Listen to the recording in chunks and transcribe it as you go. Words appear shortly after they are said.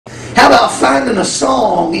How about finding a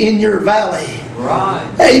song in your valley? Right.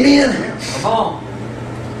 Amen. Come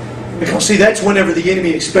on. Because see, that's whenever the enemy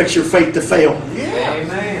expects your faith to fail. Yeah.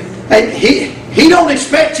 Amen. And he don't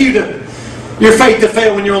expect your faith to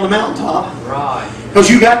fail when you're on the mountaintop. Right. Because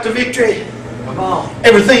you got the victory. Come on.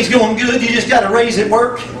 Everything's going good. You just got to raise at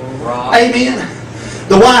work. Right. Amen.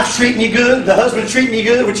 The wife's treating you good. The husband's treating you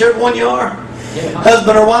good, whichever one you are. Yeah.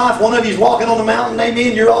 Husband or wife, one of you's walking on the mountain.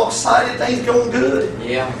 Amen. You're all excited. Things going good.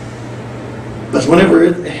 Yeah. But whenever,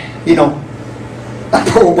 like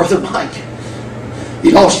poor old brother Mike,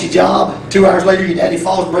 you lost your job. 2 hours later, your daddy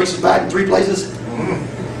falls and breaks his back in 3 places.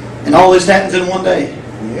 And all this happens in one day.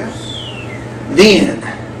 Yes. Then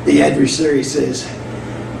the adversary says,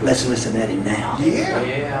 let's listen at him now.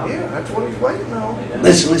 Yeah. That's what he's waiting on.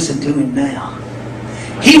 Let's listen to him now.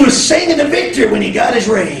 He was singing a victory when he got his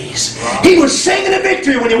raise. He was singing a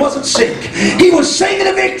victory when he wasn't sick. He was singing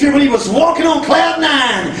a victory when he was walking on cloud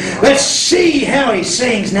 9. Let's see how he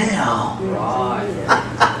sings now. Right.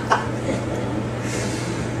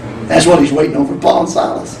 That's what he's waiting on for Paul and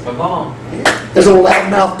Silas. Come on. There's old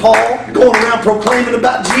loudmouth Paul going around proclaiming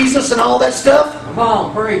about Jesus and all that stuff. Come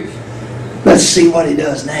on, preach. Let's see what he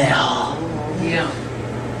does now. Yeah.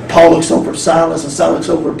 Paul looks over at Silas and Silas looks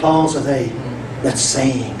over at Paul and says, hey, let's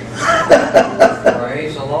sing.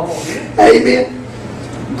 Praise the Lord. Amen.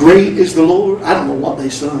 Great is the Lord. I don't know what they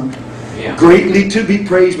sung. Yeah. Greatly to be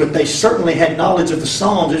praised, but they certainly had knowledge of the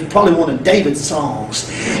Psalms. It's probably one of David's songs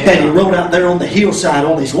that he wrote out there on the hillside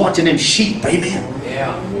while he's watching them sheep. Amen.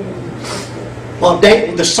 Yeah. Well,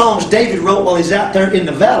 the songs David wrote while he's out there in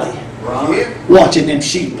the valley Right. watching them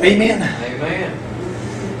sheep. Amen. Amen.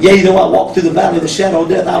 Yea, though I walk through the valley of the shadow of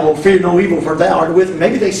death, I will fear no evil, for thou art with me.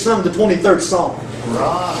 Maybe they sung the 23rd Psalm.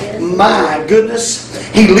 Right. My goodness.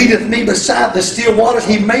 He leadeth me beside the still waters.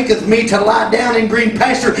 He maketh me to lie down in green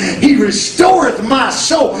pasture. He restoreth my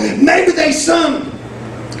soul. Maybe they sung,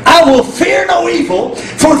 I will fear no evil,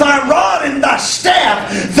 for thy rod and thy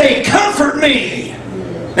staff, they comfort me.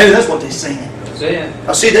 Maybe that's what they sing. That's it.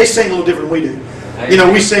 Now see, they sing a little different than we do.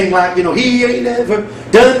 We sing like, he ain't ever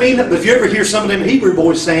done me nothing. But if you ever hear some of them Hebrew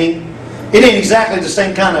boys sing, it ain't exactly the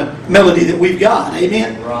same kind of melody that we've got.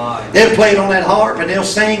 Amen? Right. They'll play it on that harp and they'll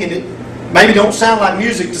sing, and it maybe don't sound like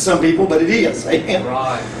music to some people, but it is. Amen?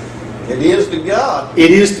 Right. It is to God.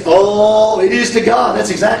 It is to God.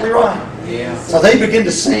 That's exactly right. Yeah. So they begin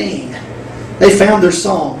to sing. They found their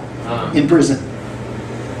song in prison.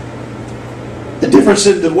 The difference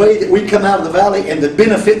in the way that we come out of the valley and the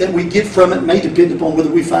benefit that we get from it may depend upon whether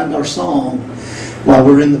we find our song while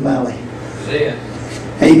we're in the valley. That's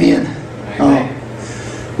it. Amen.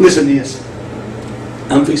 Amen. Listen to this.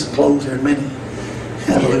 I'm fixing to close here in a minute.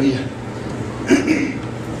 Hallelujah.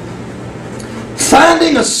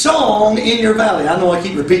 Finding a song in your valley. I know I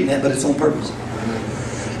keep repeating that, but it's on purpose.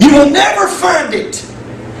 You will never find it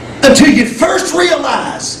until you first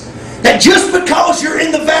realize that just because you're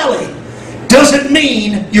in the valley doesn't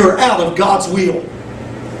mean you're out of God's will.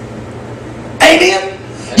 Amen?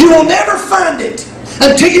 You will never find it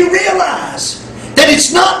until you realize that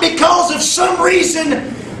it's not because of some reason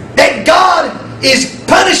that God is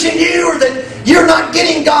punishing you or that you're not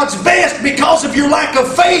getting God's best because of your lack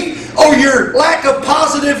of faith or your lack of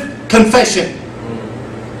positive confession.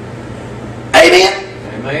 Amen?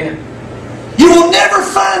 Amen. You will never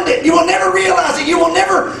find it. You will never realize it. You will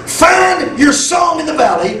never find your song in the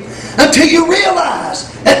valley until you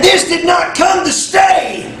realize that this did not come to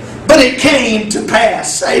stay, but it came to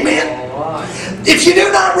pass. Amen? If you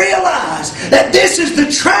do not realize that this is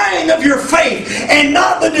the trying of your faith and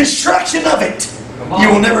not the destruction of it, you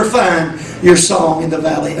will never find your song in the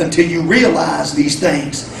valley until you realize these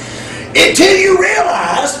things. Until you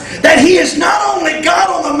realize that He is not only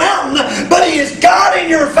God on the mountain, but He is God in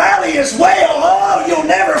your valley as well. Oh, you'll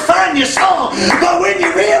never find your song. But when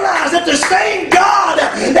you realize that the same God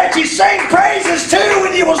that you sang praises to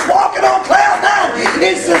when you was walking on cloud 9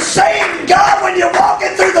 is the same God when you're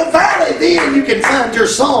walking through the valley, then you can find your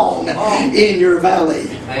song in your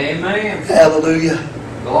valley. Amen. Hallelujah.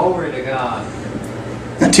 Glory to God.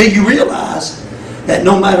 Until you realize that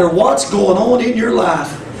no matter what's going on in your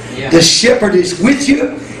life, the shepherd is with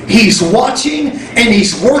you. He's watching and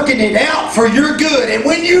He's working it out for your good. And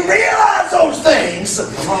when you realize those things,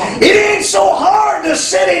 it ain't so hard to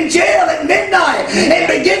sit in jail at midnight and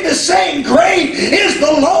begin to sing, great is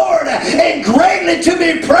the Lord and greatly to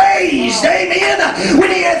be praised. Amen.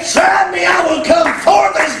 When He hath tried me, I will come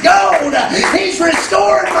forth as gold. He's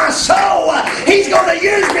restored my soul. He's going to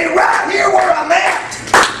use me right here where I'm at.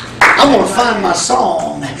 I'm going to find my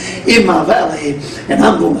song in my valley and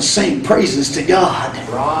I'm going to sing praises to God.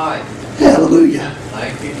 Right. Hallelujah.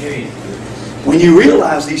 Thank you, Jesus. When you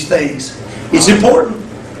realize these things, it's important.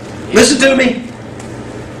 Listen to me.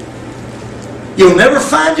 You'll never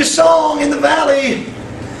find your song in the valley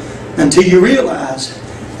until you realize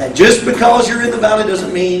that just because you're in the valley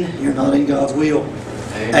doesn't mean you're not in God's will.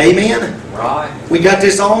 Amen. Right. We got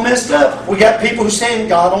this all messed up. We got people who saying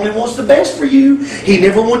God only wants the best for you. He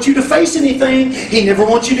never wants you to face anything. He never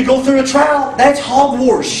wants you to go through a trial. That's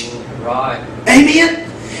hogwash. Right. Amen.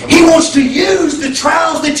 He wants to use the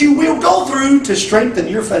trials that you will go through to strengthen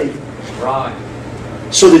your faith. Right.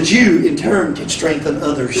 So that you, in turn, can strengthen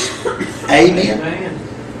others. Amen. Amen.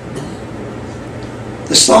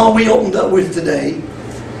 The song we opened up with today,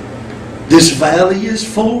 this valley is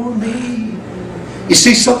for me. You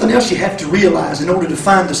see, something else you have to realize in order to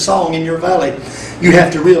find the song in your valley, you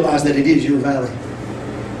have to realize that it is your valley.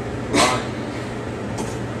 Right.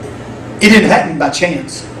 It didn't happen by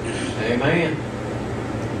chance. Amen.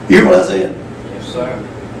 You realize that? Yes,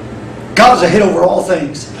 sir. God's ahead over all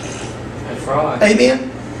things. That's right.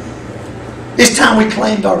 Amen. It's time we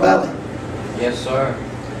claimed our valley. Yes, sir.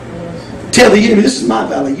 Tell the enemy, this is my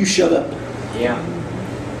valley. You shut up. Yeah.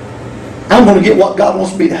 I'm going to get what God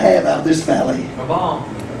wants me to have out of this valley. Come on.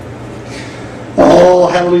 Oh,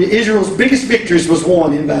 hallelujah. Israel's biggest victories was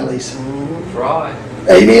won in valleys. That's right.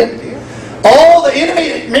 Amen. All the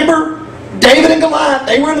enemy, remember David and Goliath,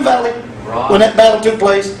 they were in the valley when that battle took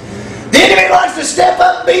place. The enemy likes to step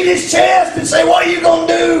up and beat his chest and say, what are you going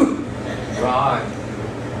to do? Right.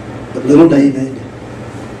 But little David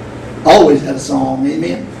always had a song.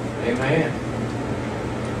 Amen. Amen.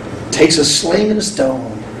 Takes a sling and a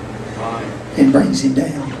stone Right. and brings him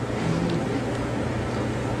down.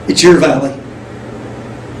 It's your valley.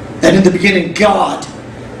 And in the beginning, God.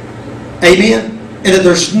 Amen. And that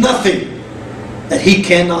there's nothing that He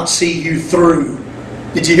cannot see you through.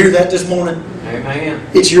 Did you hear that this morning? Amen.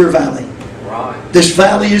 It's your valley. Right. This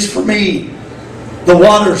valley is for me. The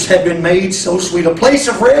waters have been made so sweet. A place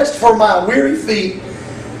of rest for my weary feet.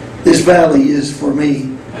 This valley is for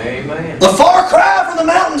me. Amen. A far cry from the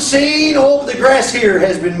mountain scene. Oh, the grass here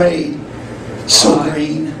has been made so Right.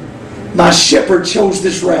 green. My shepherd chose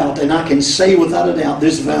this route, and I can say without a doubt,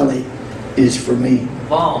 this valley is for me.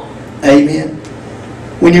 Come on. Amen.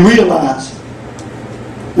 When you realize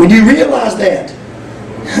that,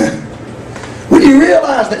 when you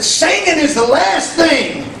realize that singing is the last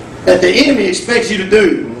thing that the enemy expects you to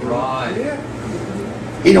do, Right.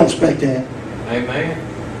 he don't expect that. Amen.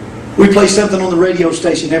 We play something on the radio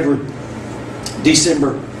station every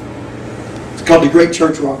December. It's called The Great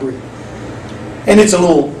Church Robbery. And it's a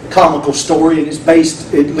little comical story, and it's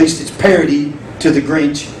based, at least it's parody, to the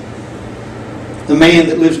Grinch. The man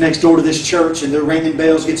that lives next door to this church, and they're ringing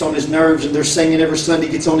bells, gets on his nerves, and they're singing every Sunday,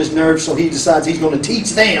 gets on his nerves, so he decides he's going to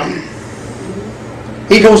teach them.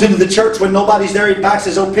 He goes into the church when nobody's there, he backs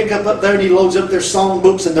his old pickup up there, and he loads up their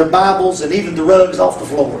songbooks and their Bibles, and even the rugs off the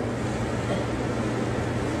floor.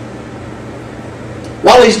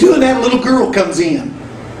 While he's doing that, a little girl comes in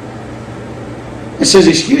and says,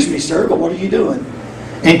 excuse me, sir, but what are you doing?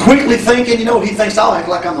 And quickly thinking, he thinks, I'll act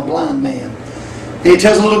like I'm a blind man. And he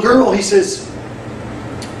tells the little girl, he says,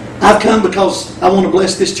 I've come because I want to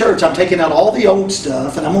bless this church. I'm taking out all the old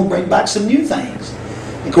stuff and I'm going to bring back some new things.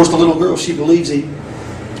 And of course, the little girl, she believes him.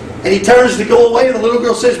 And he turns to go away, and the little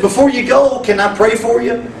girl says, before you go, can I pray for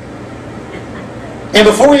you? And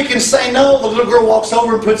before he can say no, the little girl walks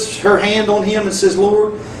over and puts her hand on him and says,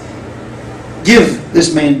 Lord, give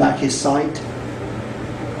this man back his sight.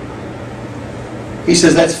 He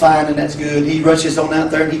says, that's fine and that's good. He rushes on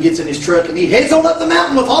out there and he gets in his truck and he heads on up the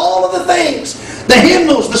mountain with all of the things. The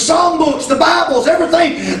hymnals, the songbooks, the Bibles,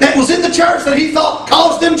 everything that was in the church that he thought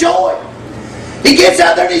caused them joy. He gets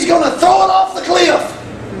out there and he's going to throw it off the cliff.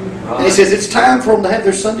 Right. And he says, it's time for them to have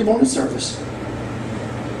their Sunday morning service.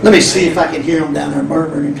 Let me see if I can hear them down there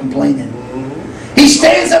murmuring and complaining. He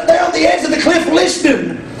stands up there on the edge of the cliff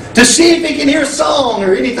listening to see if he can hear a song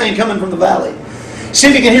or anything coming from the valley. See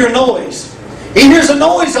if he can hear a noise. He hears a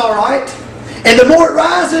noise all right. And the more it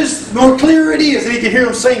rises, the more clear it is. And he can hear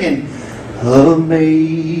them singing,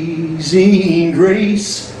 Amazing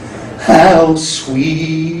Grace, how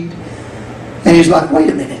sweet. And he's like, wait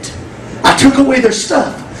a minute. I took away their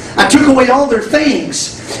stuff. I took away all their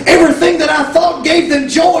things. Everything that I thought gave them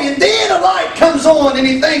joy. And then a light comes on and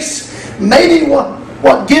he thinks maybe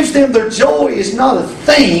what gives them their joy is not a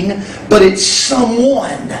thing, but it's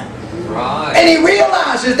someone. Right. And he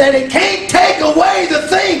realizes that it can't take away the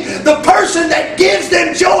thing, the person that gives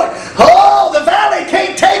them joy. Oh, the valley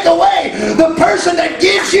can't take away the person that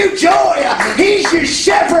gives you joy. He's your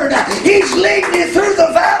shepherd. He's leading you through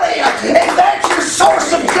the valley. And that's your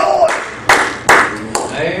source of joy.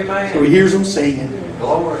 Amen. So he hears them singing.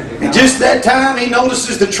 Glory to God. And just that time, he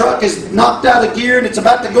notices the truck is knocked out of gear and it's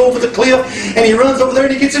about to go over the cliff. And he runs over there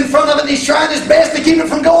and he gets in front of it and he's trying his best to keep it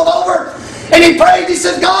from going over. And he prays. He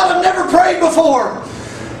says, God, I've never prayed before,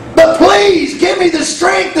 but please give me the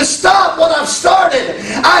strength to stop what I've started.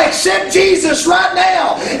 I accept Jesus right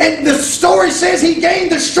now. And the story says he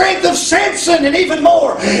gained the strength of Samson and even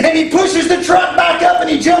more. And he pushes the truck back up and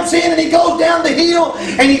he jumps in and he goes down the hill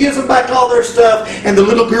and he gives them back all their stuff. And the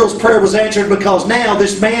little girl's prayer was answered, because now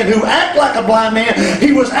this man who acted like a blind man,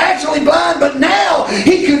 he was actually blind, but now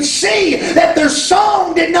he could see that their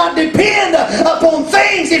song did not depend upon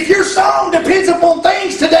things. If your song depends upon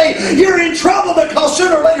things today, you're in trouble, because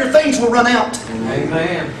sooner or later things will run out.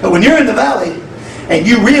 Amen. But when you're in the valley and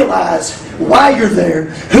you realize why you're there,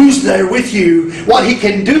 who's there with you, what He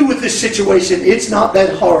can do with this situation, it's not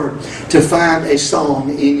that hard to find a song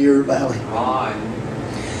in your valley. Right.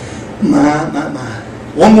 My.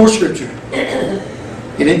 One more scripture. It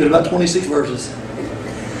ended about 26 verses.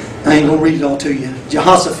 I ain't going to read it all to you.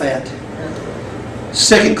 Jehoshaphat.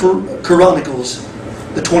 2 Chronicles,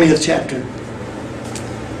 the 20th chapter.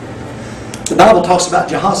 The Bible talks about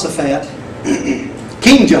Jehoshaphat,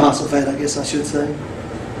 King Jehoshaphat, I guess I should say.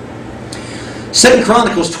 2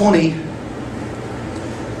 Chronicles 20,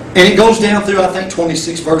 and it goes down through, I think,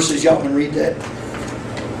 26 verses. Y'all can read that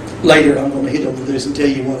later. I'm going to hit over this and tell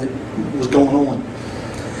you what was going on.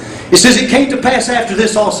 It says, it came to pass after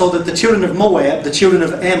this also that the children of Moab, the children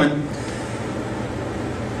of Ammon,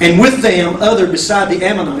 and with them other beside the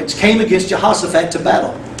Ammonites, came against Jehoshaphat to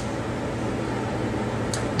battle.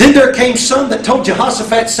 Then there came some that told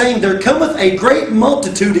Jehoshaphat, saying, there cometh a great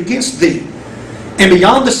multitude against thee, and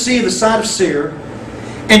beyond the sea of the side of Seir,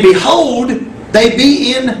 and behold, they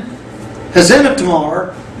be in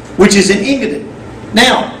Hazanah-Tamar, which is in Engadin.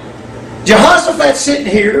 Now, Jehoshaphat's sitting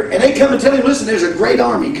here, and they come and tell him, listen, there's a great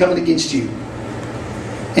army coming against you.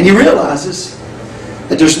 And he realizes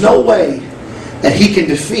that there's no way that he can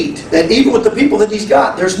defeat, that even with the people that he's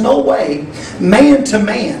got, there's no way, man to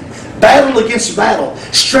man, battle against battle,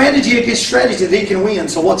 strategy against strategy, that he can win.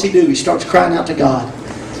 So what's he do? He starts crying out to God.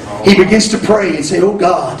 He begins to pray and say, oh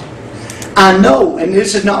God, I know, and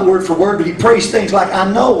this is not word for word, but he prays things like,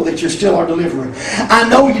 I know that you're still our deliverer. I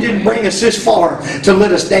know you didn't bring us this far to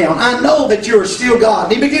let us down. I know that you're still God.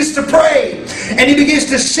 And he begins to pray, and he begins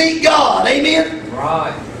to seek God. Amen?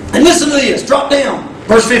 Right. And listen to this. Drop down.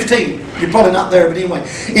 Verse 15. You're probably not there, but anyway.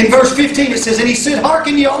 In verse 15 it says, and he said,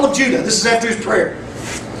 hearken ye all of Judah. This is after his prayer.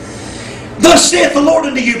 Thus saith the Lord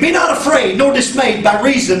unto you, be not afraid nor dismayed by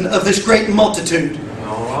reason of this great multitude.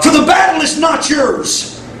 For the battle is not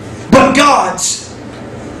yours, but God's.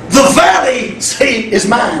 The valley, see, is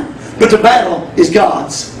mine, but the battle is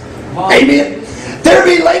God's. Amen. There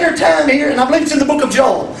will be later time here, and I believe it's in the book of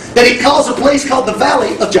Joel, that he calls a place called the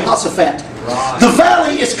Valley of Jehoshaphat. Right. The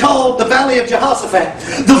valley is called the Valley of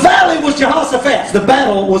Jehoshaphat. The valley was Jehoshaphat's. The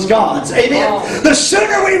battle was God's. Amen. Oh. The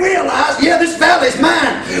sooner we realize, yeah, this valley is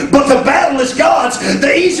mine, but the battle is God's,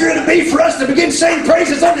 the easier it'll be for us to begin saying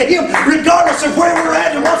praises unto Him, regardless of where we're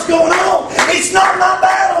at and what's going on. It's not my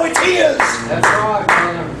battle, it's His. That's right,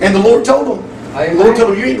 brother. And the Lord told him. Amen. The Lord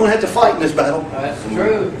told him, you ain't going to have to fight in this battle. That's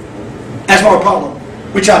true. That's our problem.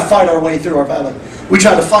 We try to fight our way through our valley. We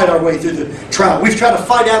try to fight our way through the trial. We've tried to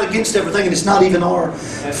fight out against everything, and it's not even our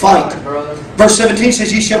fight. Right, brother. Verse 17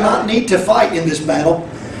 says, ye shall not need to fight in this battle.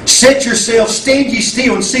 Set yourselves, stand ye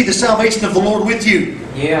still, and see the salvation of the Lord with you.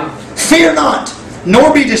 Yeah. Fear not,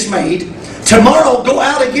 nor be dismayed. Tomorrow go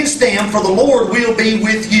out against them, for the Lord will be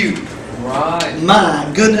with you. Right. My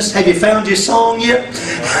goodness, have you found your song yet?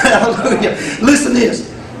 Hallelujah. Listen to this.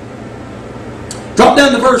 Drop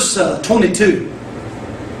down to verse 22.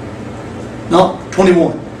 No,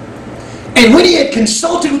 21. And when he had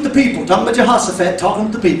consulted with the people, talking about Jehoshaphat, talking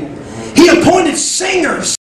with the people, he appointed singers